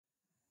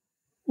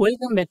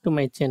Welcome back to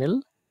my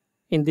channel.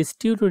 In this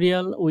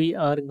tutorial, we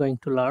are going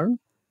to learn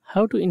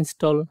how to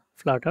install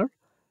Flutter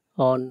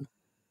on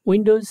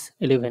Windows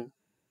 11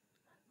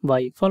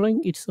 by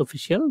following its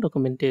official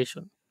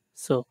documentation.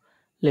 So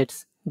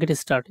let's get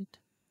started.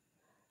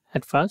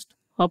 At first,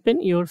 open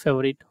your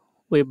favorite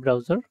web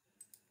browser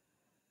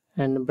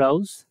and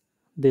browse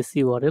this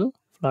URL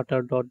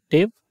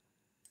flutter.dev.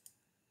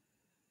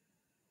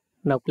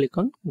 Now click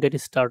on Get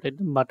Started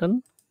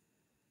button.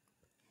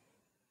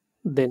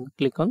 Then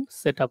click on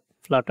Setup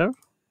Flutter.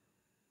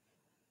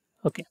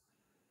 Okay.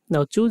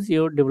 Now choose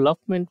your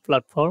development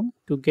platform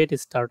to get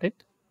started.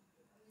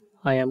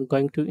 I am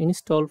going to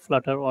install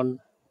Flutter on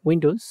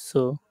Windows,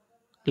 so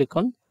click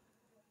on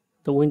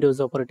the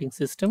Windows operating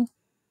system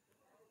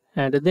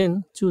and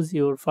then choose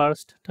your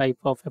first type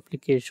of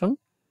application.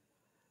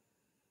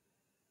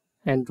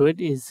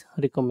 Android is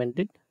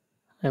recommended.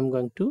 I am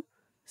going to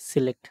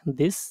select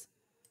this.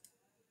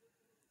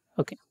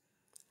 Okay.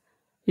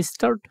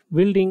 Start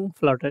building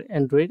Flutter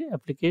Android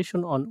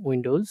application on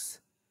Windows.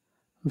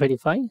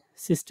 Verify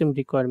system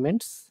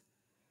requirements.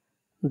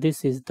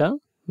 This is the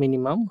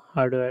minimum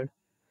hardware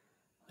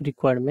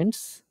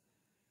requirements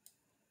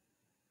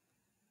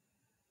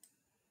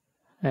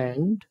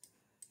and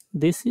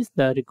this is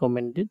the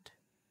recommended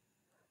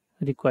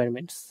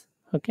requirements.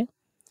 Okay,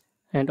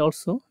 and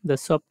also the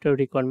software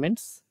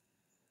requirements.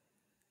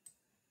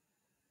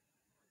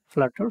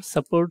 Flutter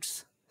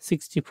supports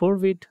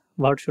 64-bit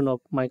version of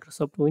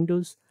Microsoft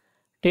Windows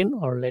 10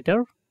 or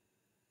later,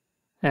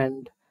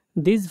 and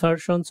these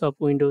versions of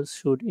Windows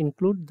should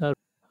include the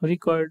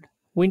required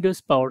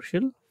Windows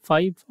PowerShell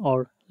 5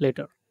 or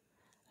later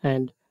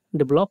and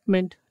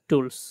development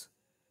tools.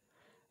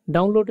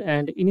 Download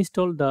and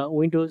install the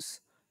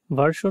Windows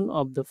version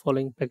of the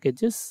following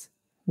packages: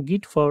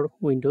 Git for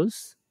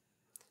Windows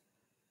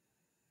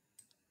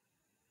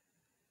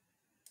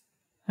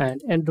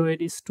and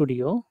Android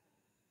Studio,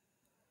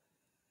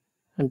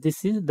 and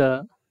this is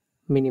the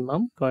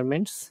minimum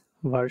requirements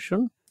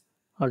version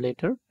or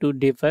later to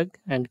debug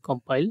and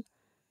compile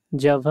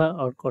Java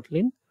or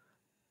Kotlin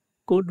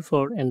code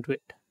for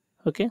Android.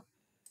 Okay,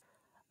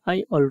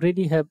 I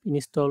already have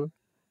installed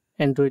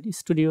Android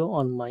Studio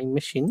on my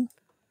machine.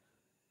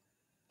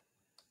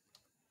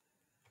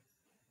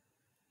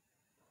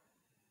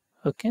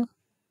 Okay,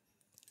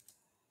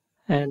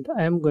 and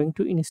I am going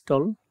to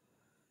install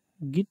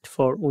Git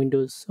for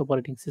Windows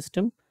operating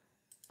system.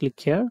 Click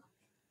here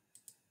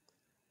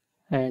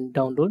and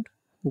download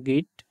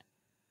Git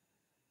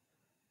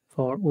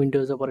for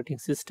Windows operating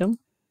system.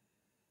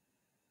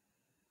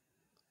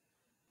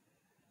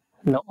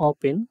 Now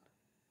open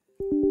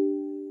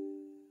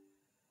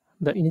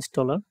the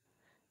installer.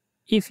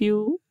 If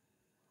you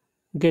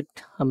get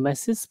a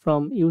message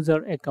from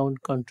user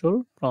account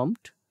control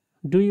prompt,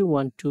 do you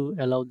want to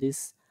allow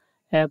this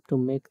app to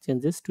make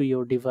changes to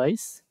your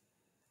device?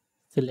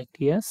 Select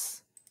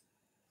yes.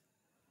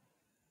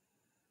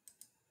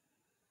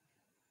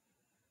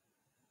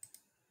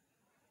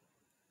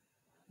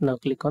 Now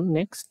click on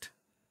next,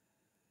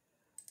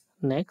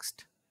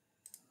 next,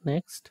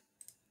 next.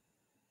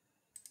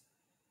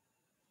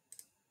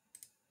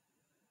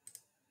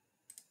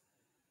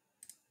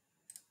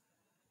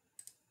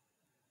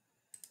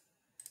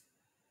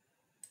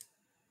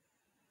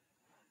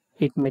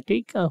 It may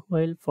take a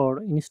while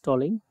for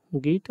installing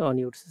Git on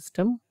your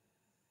system.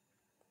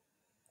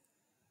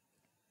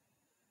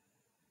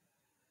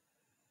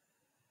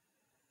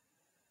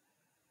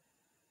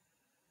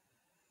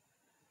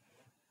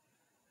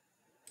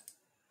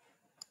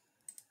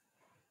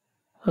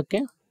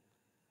 Okay.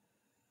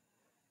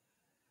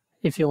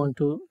 If you want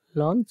to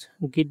launch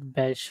Git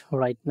bash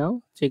right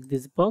now, check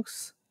this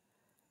box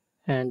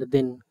and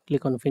then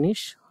click on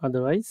finish,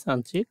 otherwise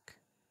uncheck.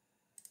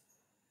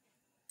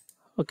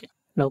 Okay.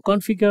 Now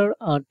configure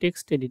a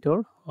text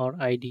editor or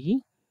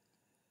IDE.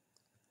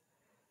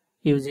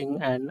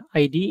 Using an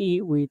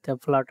IDE with a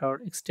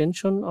Flutter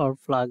extension or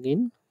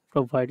plugin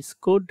provides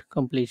code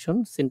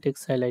completion,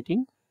 syntax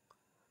highlighting,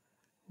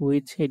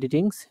 with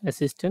editing,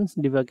 assistance,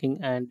 debugging,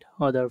 and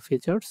other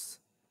features.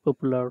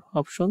 Popular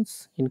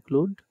options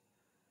include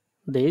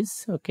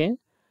this. Okay,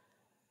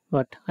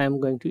 but I am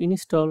going to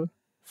install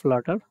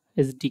Flutter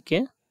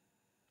SDK.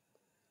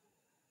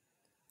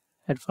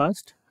 At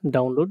first,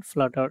 download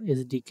Flutter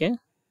SDK.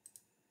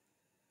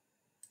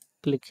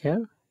 Click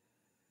here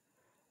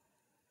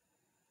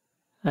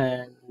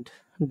and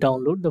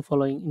download the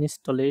following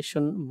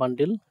installation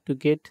bundle to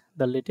get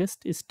the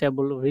latest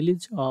stable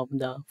release of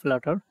the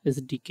Flutter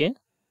SDK.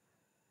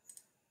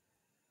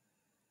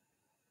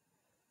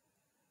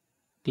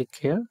 Click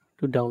here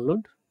to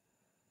download.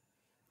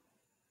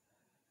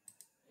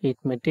 It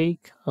may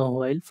take a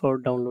while for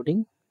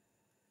downloading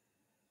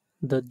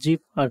the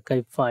zip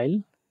archive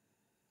file.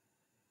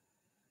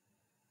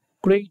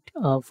 Create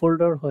a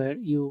folder where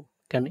you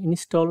can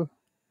install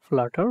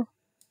Flutter.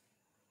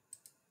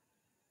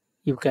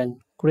 You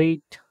can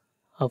create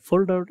a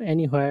folder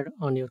anywhere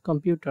on your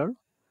computer,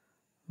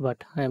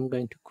 but I am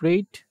going to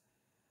create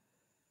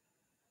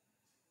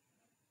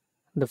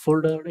the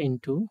folder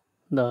into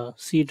the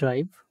C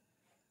drive.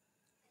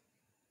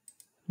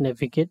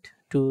 navigate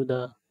to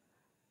the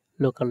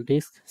local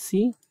disk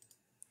C,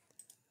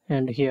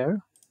 and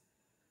here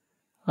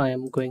I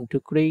am going to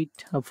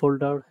create a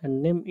folder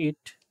and name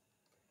it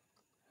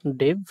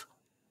dev.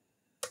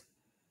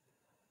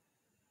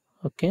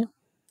 Okay.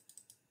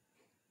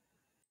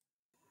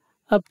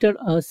 After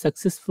a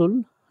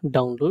successful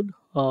download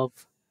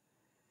of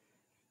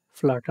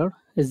Flutter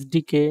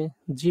SDK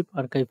zip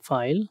archive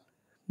file,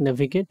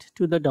 navigate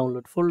to the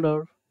download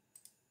folder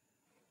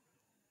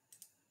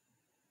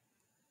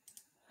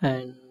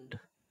and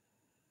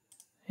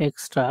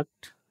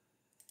extract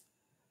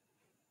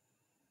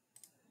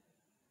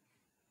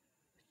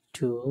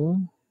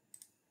to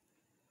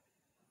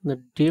the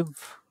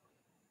dev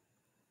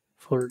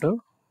folder.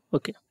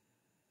 Okay,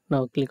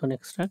 now click on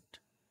extract.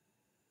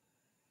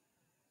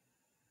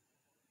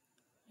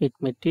 It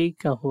may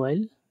take a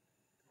while.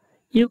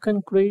 You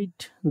can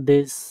create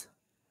this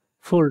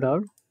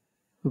folder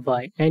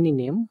by any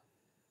name.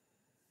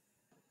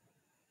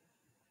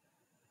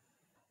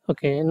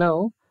 Okay,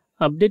 now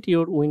update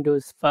your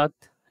Windows path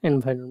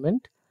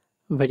environment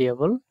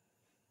variable.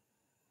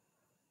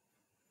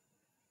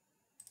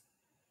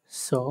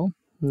 So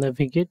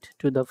navigate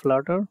to the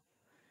Flutter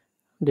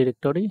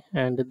directory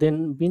and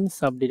then bin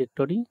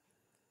subdirectory.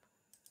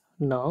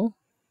 Now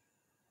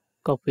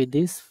copy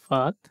this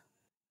path.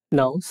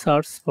 Now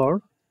search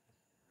for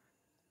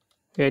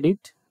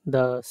edit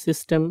the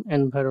system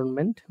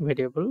environment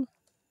variable.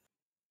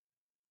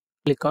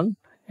 Click on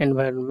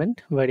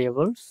environment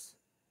variables.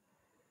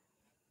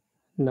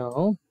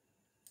 Now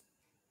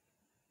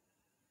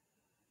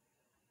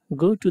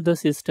go to the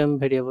system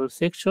variable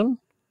section,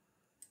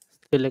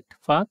 select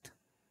path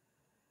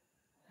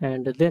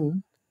and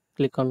then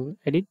click on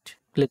edit,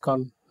 click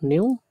on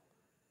new.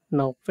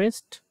 Now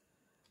paste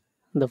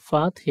the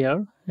path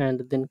here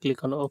and then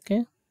click on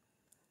OK.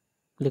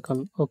 Click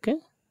on OK.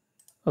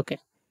 OK.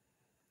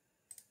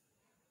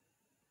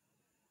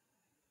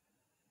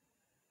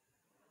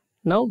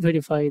 Now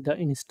verify the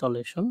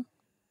installation.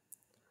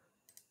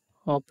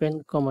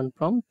 Open command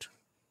prompt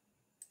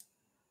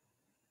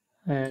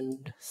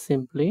and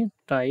simply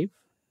type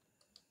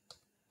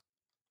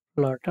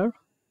Flutter,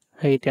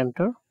 hit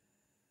enter.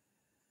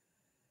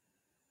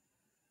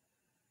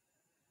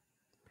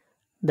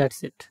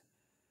 That's it.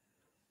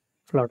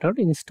 Flutter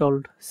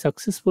installed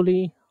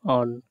successfully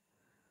on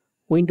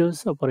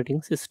Windows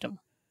operating system.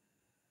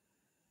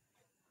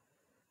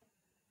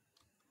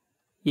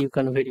 You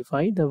can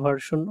verify the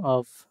version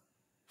of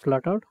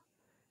Flutter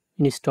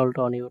installed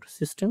on your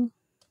system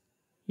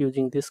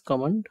using this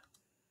command.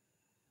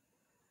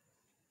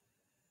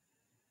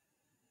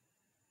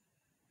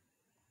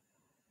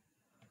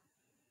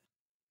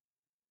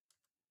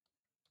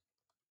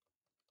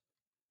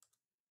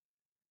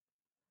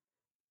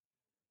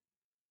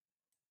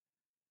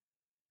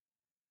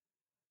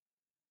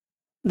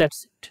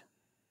 That's it.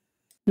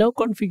 Now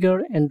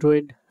configure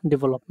Android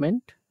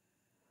development.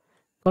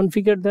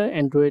 Configure the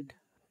Android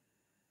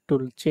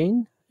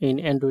toolchain in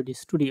Android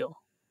Studio.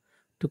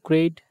 To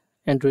create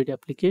Android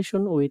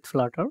application with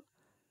Flutter,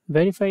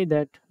 verify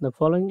that the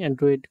following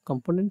Android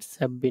components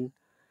have been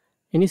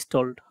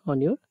installed on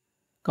your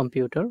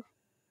computer.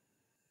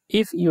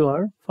 If you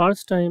are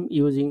first time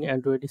using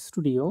Android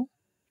Studio,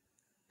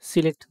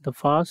 select the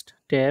first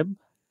tab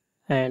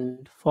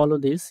and follow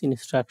this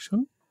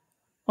instruction,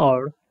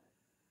 or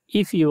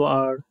if you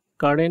are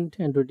current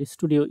Android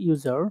Studio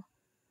user,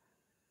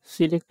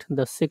 select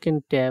the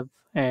second tab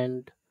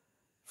and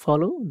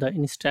follow the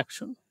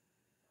instruction.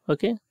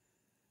 Okay,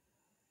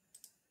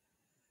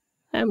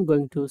 I am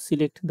going to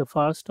select the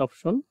first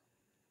option.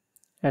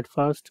 At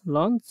first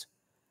launch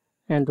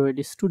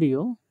Android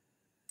Studio.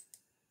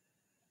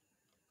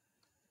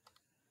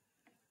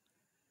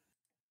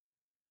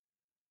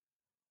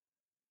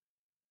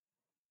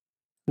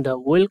 The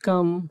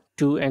welcome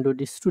to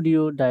Android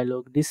Studio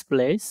dialog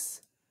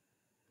displays.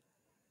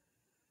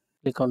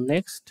 Click on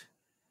next.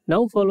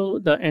 Now follow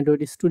the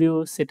Android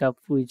Studio setup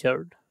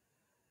wizard.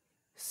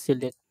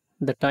 Select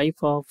the type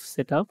of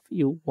setup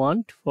you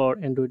want for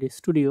Android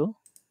Studio.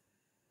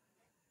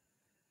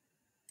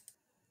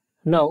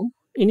 Now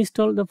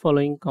install the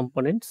following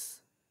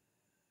components.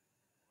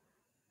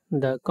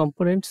 The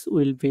components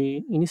will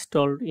be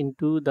installed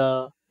into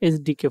the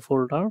SDK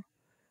folder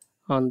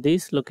on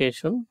this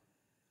location.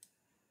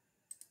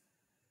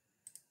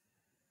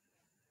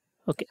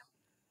 Okay.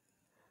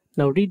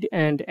 Now read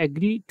and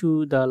agree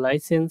to the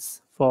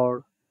license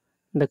for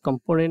the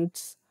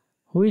components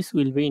which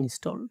will be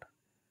installed.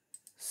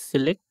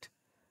 Select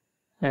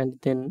and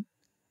then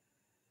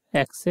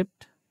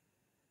accept.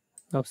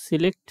 Now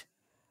select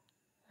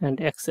and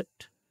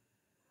accept.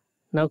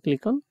 Now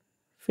click on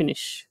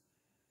finish.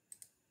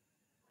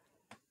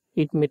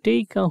 It may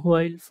take a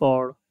while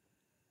for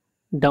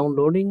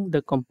downloading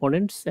the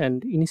components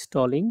and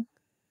installing,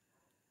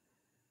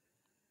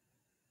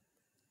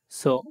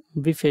 so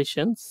be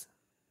patient.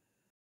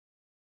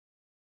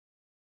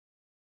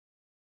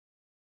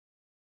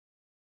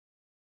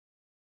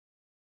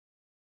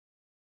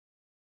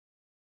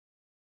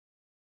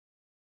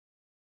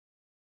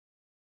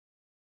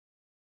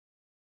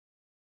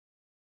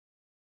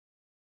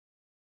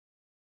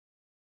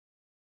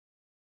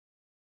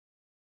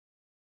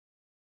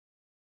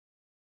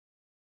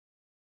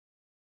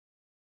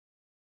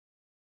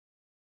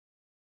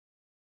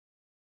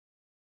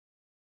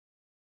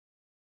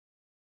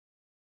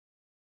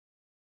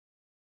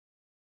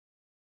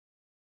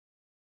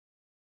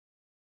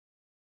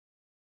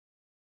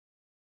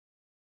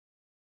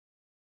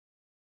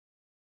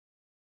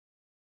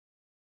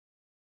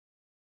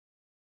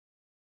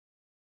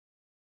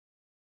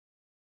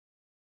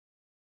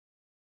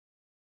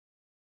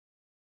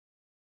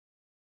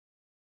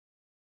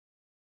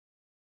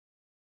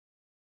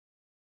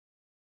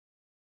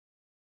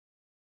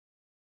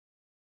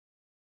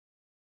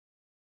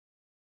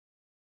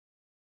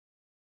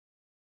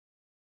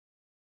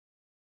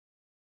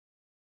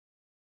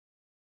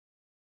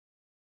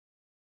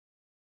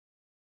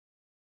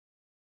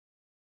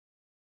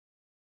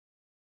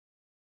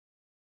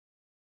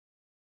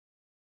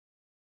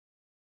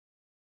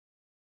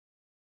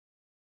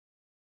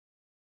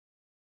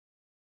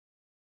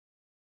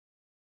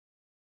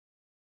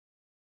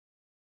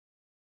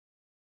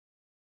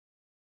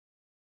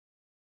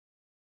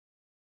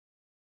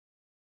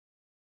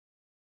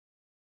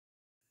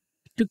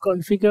 To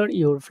configure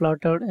your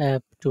Flutter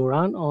app to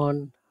run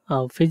on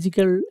a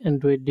physical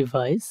Android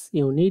device,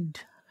 you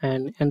need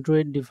an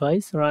Android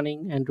device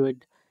running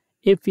Android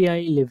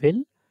API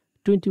level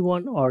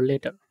 21 or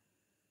later.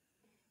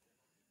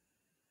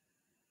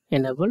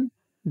 Enable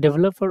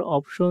developer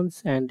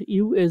options and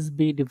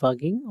USB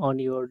debugging on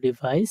your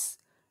device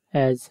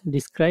as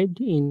described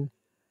in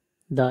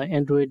the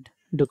Android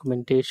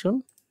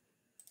documentation.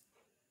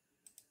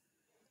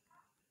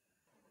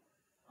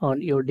 On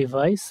your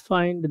device,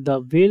 find the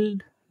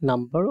build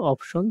number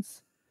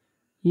options.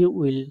 You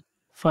will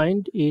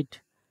find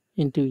it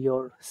into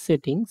your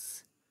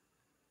settings.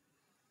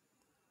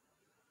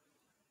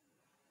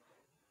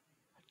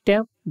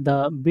 Tap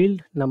the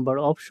build number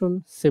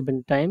option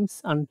 7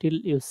 times until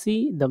you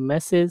see the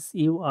message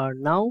you are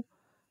now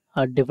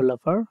a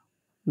developer.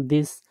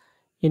 This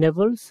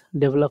enables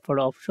developer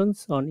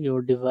options on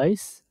your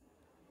device.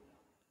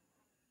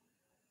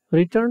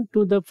 Return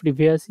to the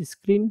previous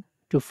screen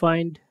to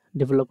find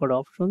developer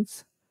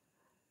options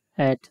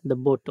at the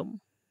bottom.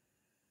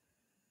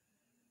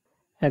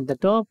 At the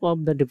top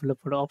of the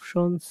developer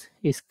options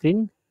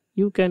screen,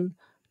 you can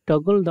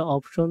toggle the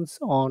options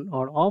on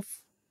or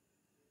off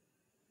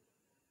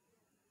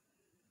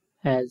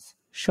as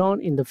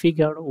shown in the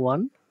figure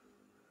 1.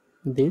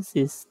 This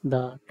is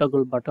the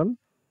toggle button.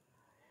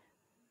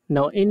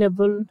 Now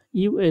enable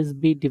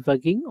USB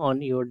debugging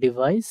on your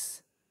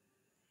device.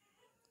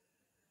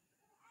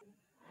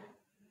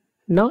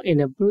 Now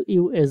enable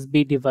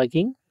USB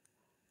debugging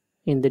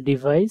in the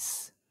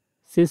device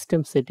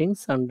system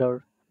settings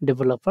under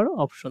developer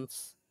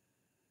options.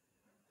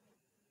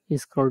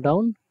 Scroll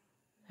down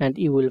and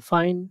you will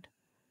find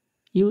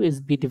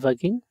USB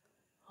debugging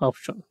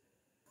option.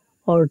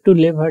 Or to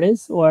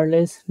leverage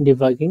wireless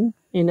debugging,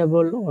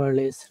 enable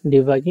wireless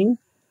debugging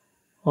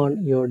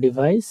on your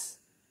device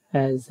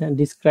as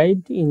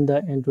described in the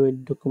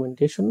Android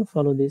documentation.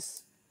 Follow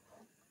this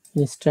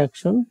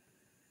instruction.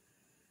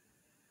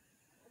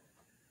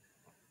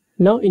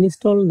 Now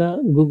install the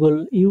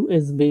Google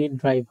USB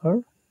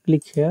driver.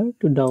 Click here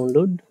to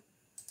download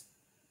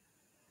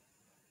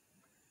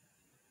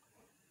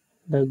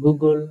the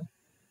Google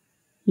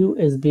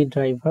USB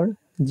driver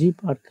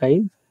zip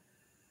archive.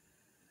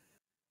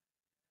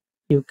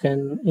 You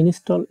can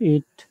install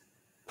it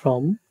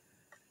from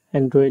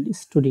Android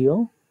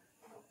Studio.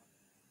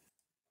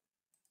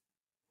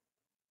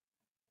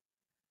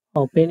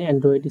 Open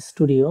Android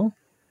Studio.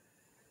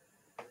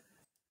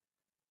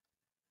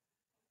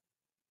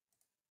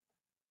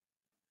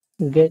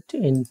 Get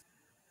in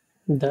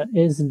the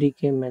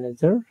SDK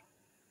manager.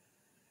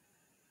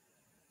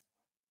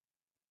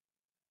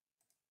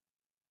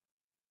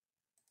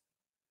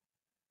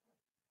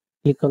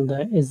 Click on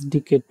the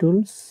SDK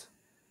tools.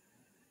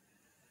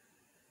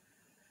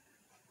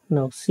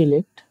 Now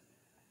select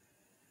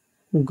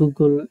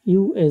Google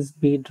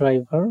USB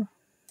driver.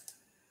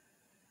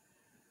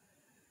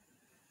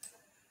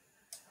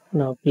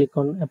 Now click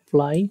on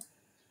apply.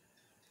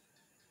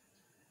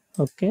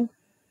 OK.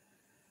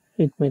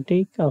 It may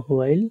take a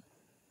while.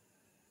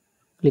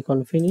 Click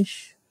on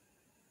finish.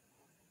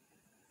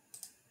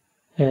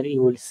 Here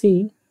you will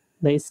see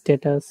the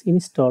status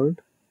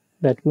installed.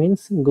 That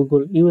means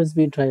Google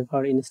USB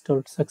driver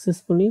installed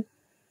successfully.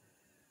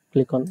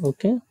 Click on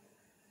OK.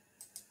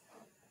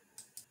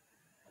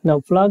 Now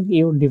plug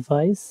your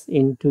device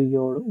into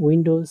your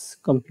Windows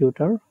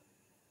computer.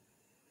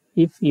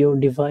 If your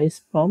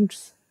device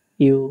prompts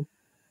you,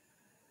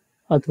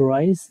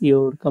 authorize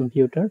your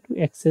computer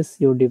to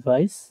access your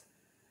device.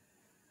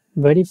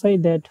 Verify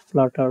that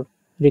Flutter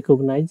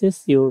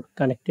recognizes your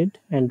connected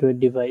Android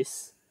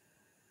device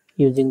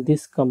using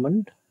this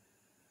command.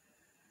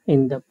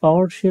 In the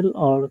PowerShell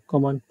or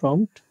command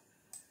prompt,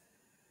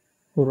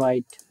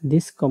 write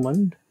this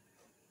command.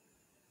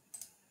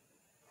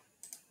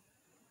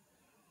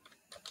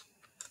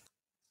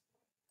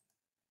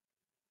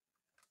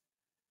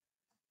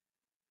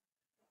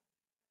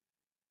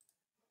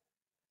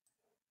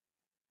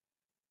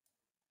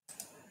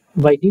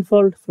 By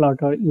default,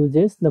 Flutter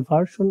uses the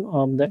version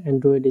of the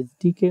Android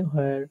SDK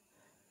where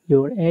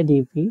your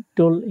ADB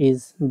tool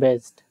is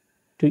based.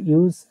 To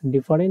use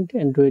different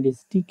Android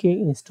SDK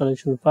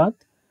installation path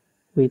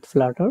with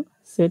Flutter,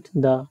 set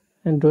the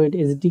Android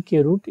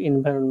SDK root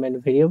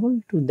environment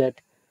variable to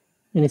that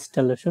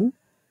installation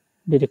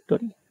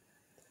directory.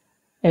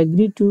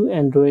 Agree to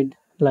Android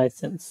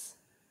license.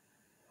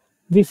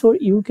 Before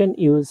you can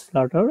use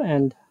Flutter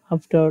and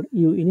after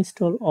you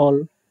install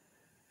all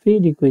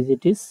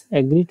prerequisites,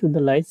 agree to the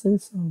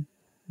license of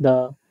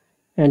the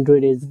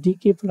Android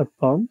SDK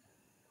platform.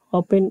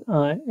 Open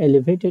an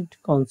elevated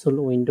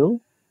console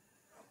window.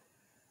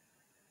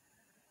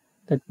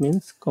 That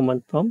means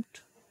command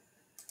prompt.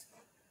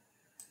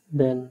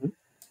 Then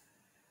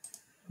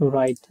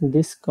write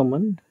this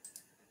command.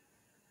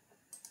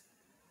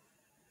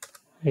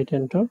 Hit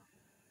enter.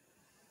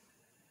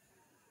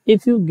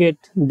 If you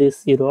get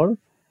this error,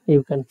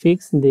 you can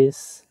fix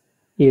this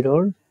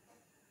error.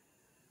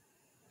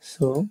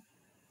 So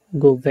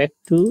go back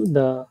to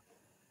the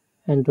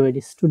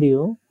Android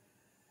Studio.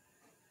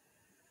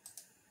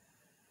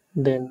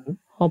 Then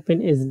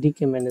open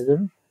SDK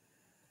Manager,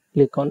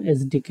 click on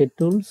SDK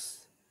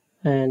Tools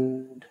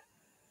and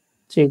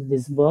check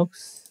this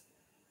box.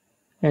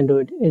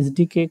 Android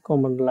SDK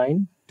command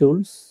line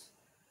tools.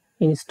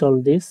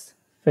 Install this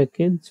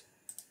package.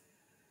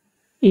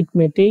 It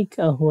may take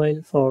a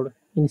while for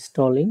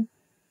installing.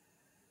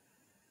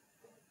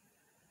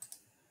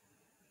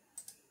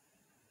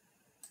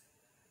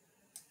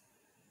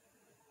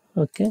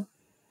 Okay,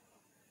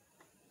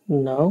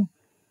 now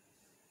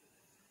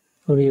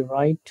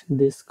rewrite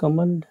this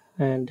command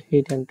and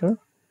hit enter.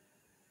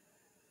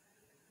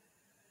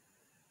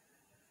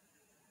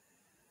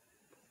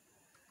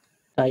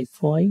 Type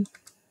y,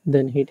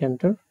 then hit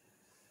enter.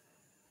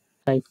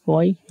 Type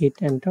y,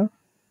 hit enter.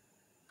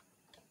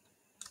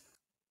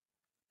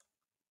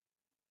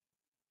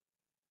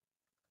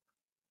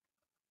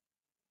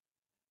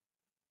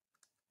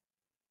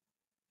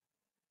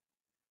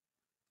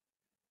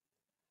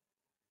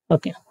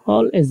 Okay,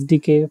 all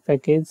SDK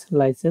package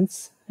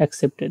license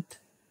accepted.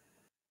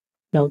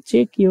 Now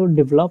check your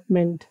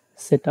development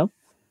setup.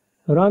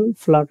 Run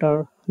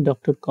flutter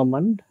doctor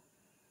command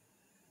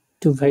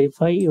to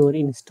verify your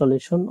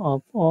installation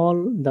of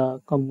all the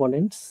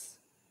components.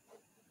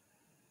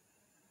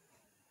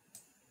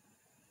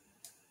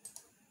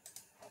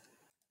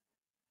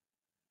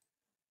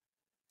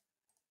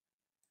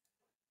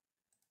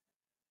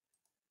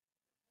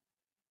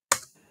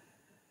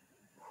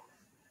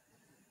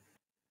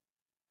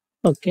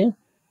 Okay,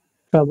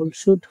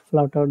 troubleshoot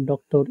flutter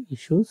doctor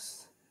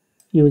issues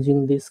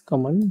using this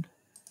command.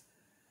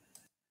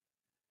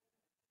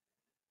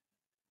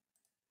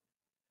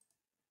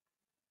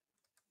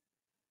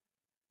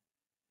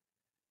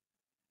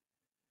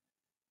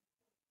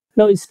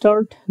 Now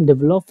start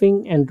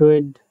developing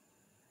Android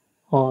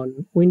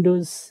on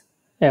Windows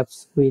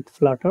apps with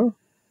Flutter.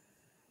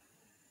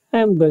 I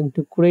am going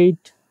to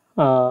create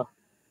a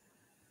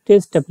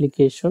test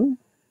application.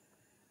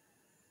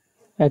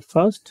 At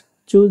first,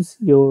 choose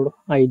your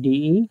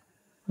IDE.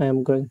 I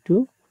am going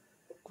to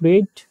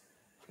create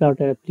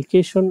Flutter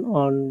application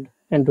on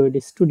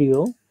Android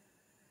Studio.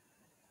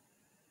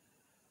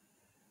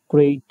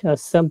 Create a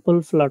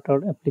sample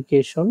Flutter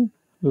application,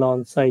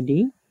 launch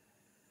ID.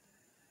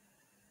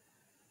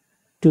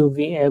 To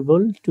be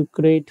able to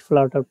create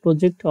Flutter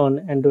project on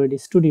Android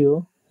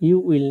Studio, you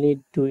will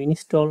need to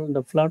install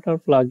the Flutter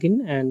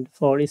plugin and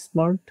for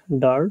Smart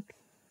Dart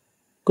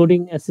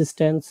coding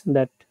assistance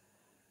that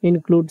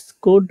includes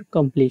code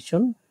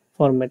completion,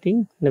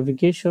 formatting,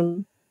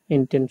 navigation,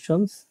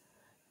 intentions,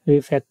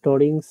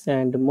 refactorings,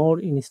 and more.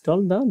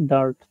 Install the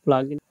Dart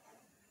plugin.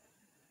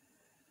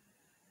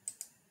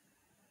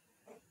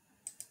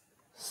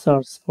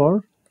 Search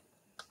for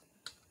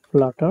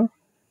Flutter,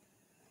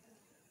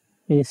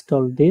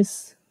 install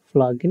this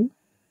plugin,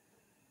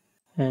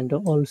 and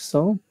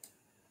also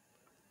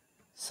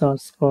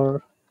search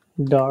for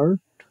Dart.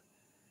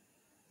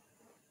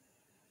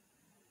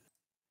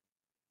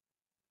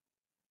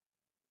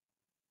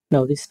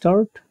 Now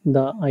restart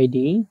the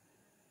IDE.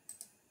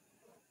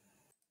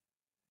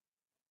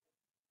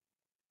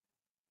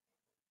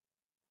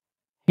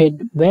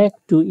 Head back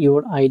to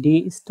your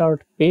IDE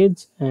start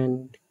page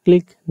and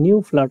click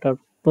New Flutter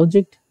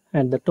project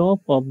at the top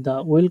of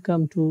the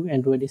Welcome to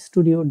Android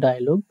Studio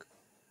dialog.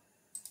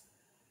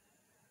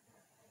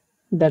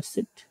 That's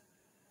it.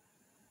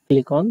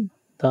 Click on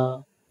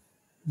the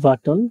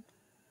button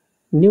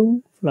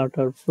New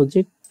Flutter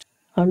project.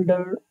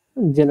 Under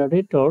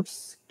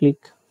Generators,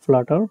 click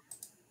Flutter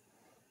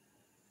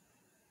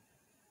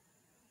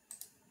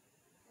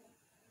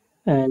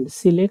and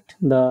select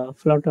the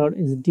Flutter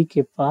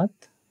SDK path.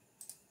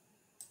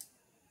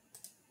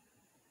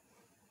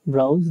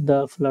 Browse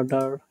the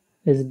Flutter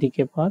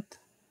SDK path.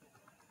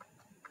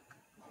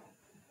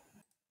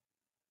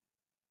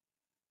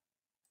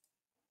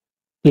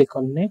 Click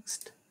on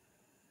Next.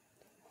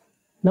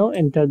 Now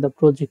enter the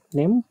project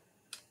name.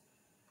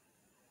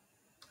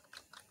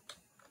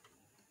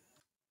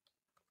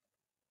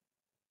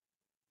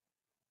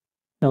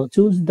 Now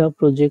choose the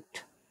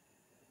project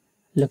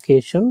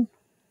location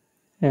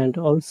and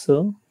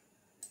also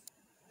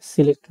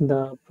select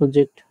the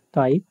project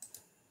type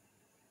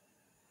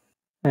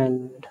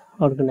and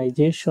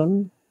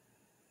organization.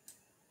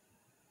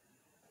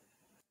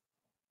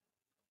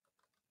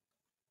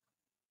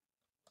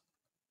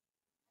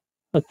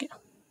 Okay.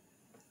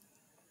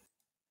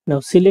 Now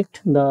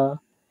select the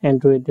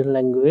Android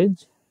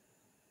language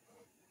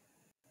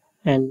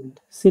and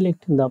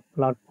select the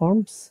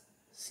platforms.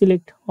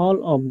 Select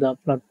all of the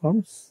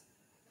platforms.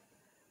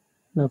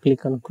 Now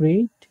click on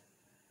create.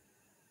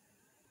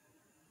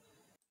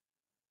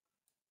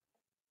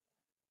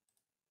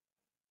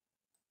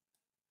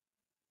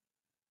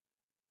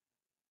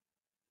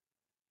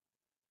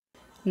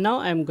 Now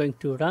I am going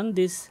to run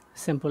this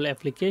simple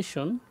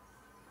application.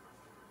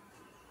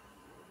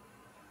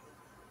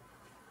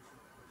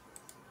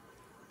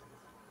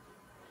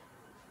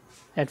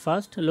 At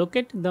first,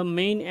 locate the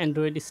main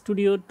Android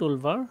Studio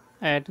toolbar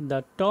at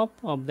the top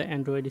of the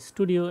Android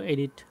Studio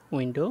Edit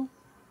window.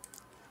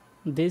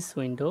 This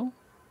window.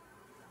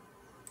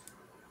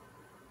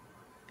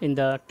 In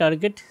the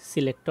target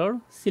selector,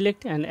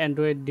 select an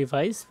Android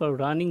device for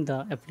running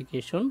the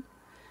application.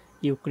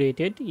 You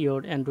created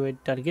your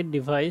Android target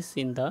device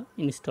in the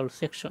install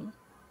section.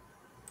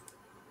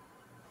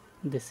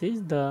 This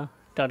is the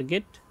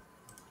target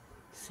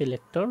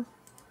selector.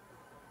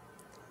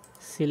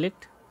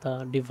 Select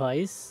the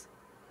device.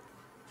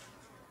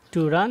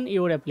 To run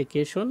your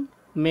application,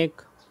 make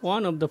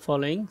one of the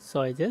following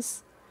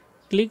choices.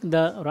 Click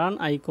the run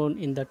icon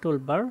in the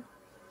toolbar,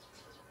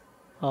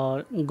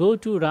 or go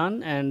to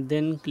run and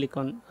then click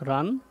on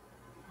run,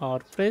 or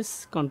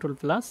press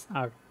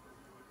Ctrl+R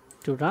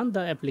to run the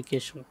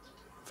application.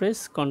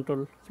 Press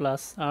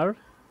Ctrl+R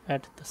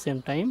at the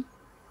same time.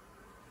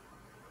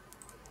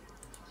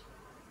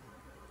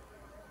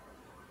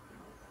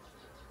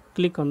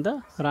 Click on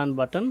the run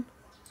button.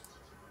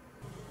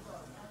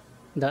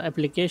 The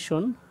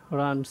application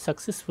runs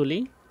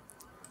successfully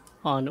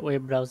on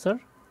web browser.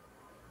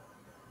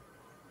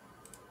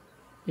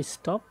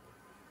 Stop.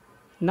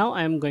 Now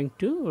I am going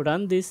to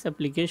run this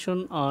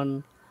application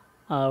on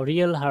a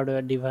real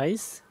hardware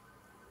device.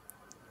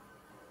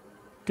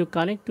 To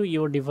connect to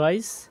your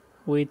device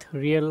with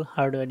real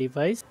hardware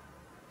device.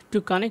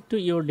 To connect to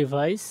your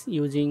device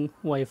using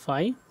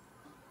Wi-Fi,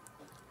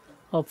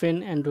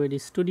 open Android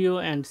Studio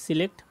and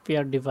select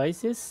Pair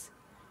Devices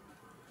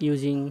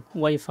using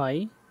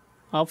Wi-Fi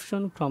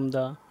option from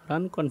the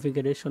Run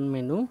Configuration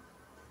menu.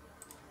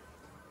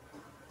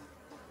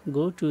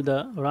 Go to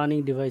the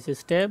Running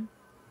Devices tab,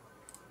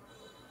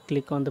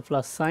 click on the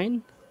plus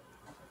sign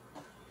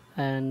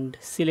and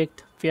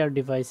select Pair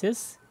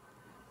Devices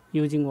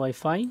using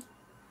Wi-Fi.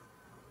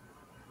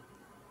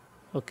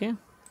 Okay.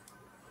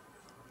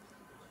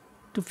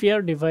 To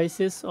pair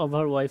devices over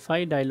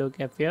Wi-Fi dialog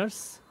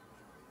appears.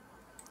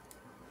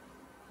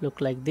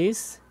 Look like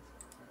this.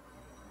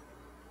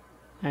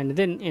 And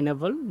then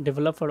enable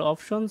developer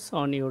options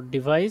on your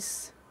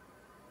device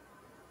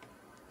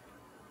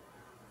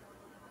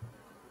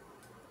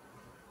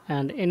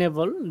and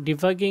enable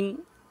debugging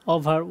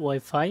over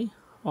Wi-Fi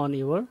on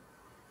your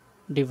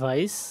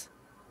device.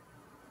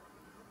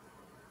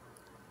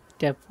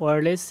 Tap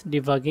wireless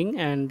debugging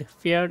and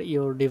pair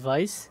your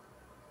device.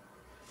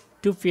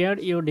 To pair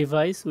your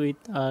device with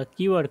a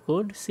QR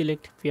code,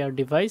 select pair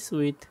device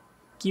with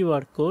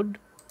QR code,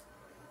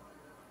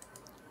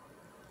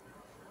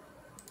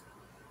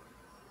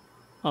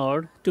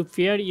 or to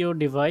pair your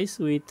device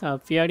with a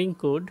pairing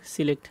code,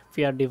 select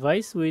pair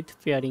device with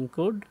pairing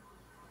code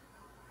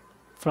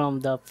from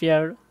the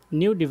pair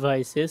new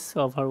devices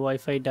over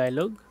Wi-Fi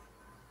dialog.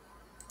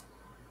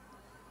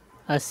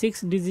 A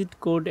 6-digit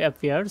code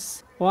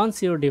appears.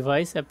 Once your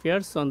device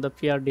appears on the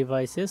pair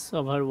devices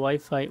over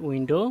Wi-Fi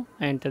window,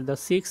 enter the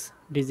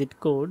 6-digit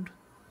code.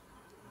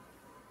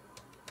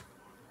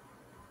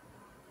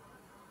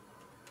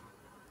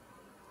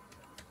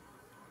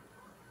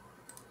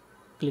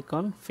 Click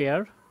on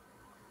pair,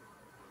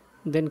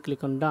 then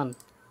click on done.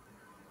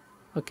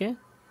 Okay,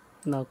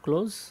 now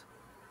close.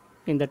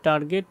 In the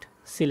target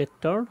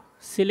selector,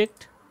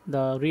 select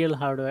the real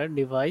hardware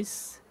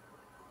device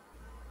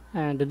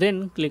and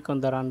then click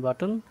on the run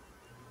button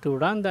to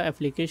run the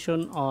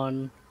application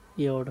on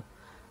your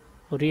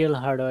real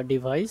hardware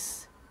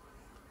device.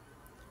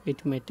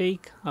 It may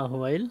take a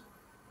while.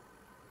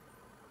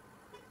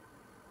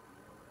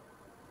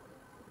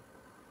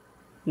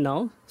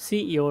 Now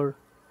see your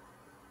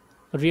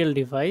real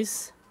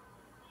device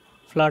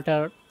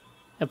Flutter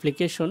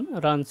application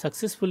run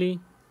successfully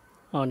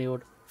on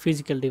your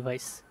physical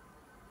device.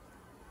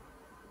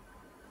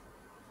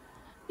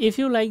 If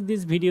you like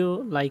this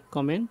video, like,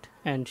 comment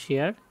and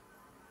share.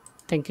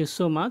 Thank you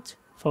so much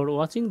for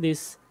watching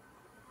this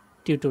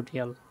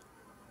tutorial.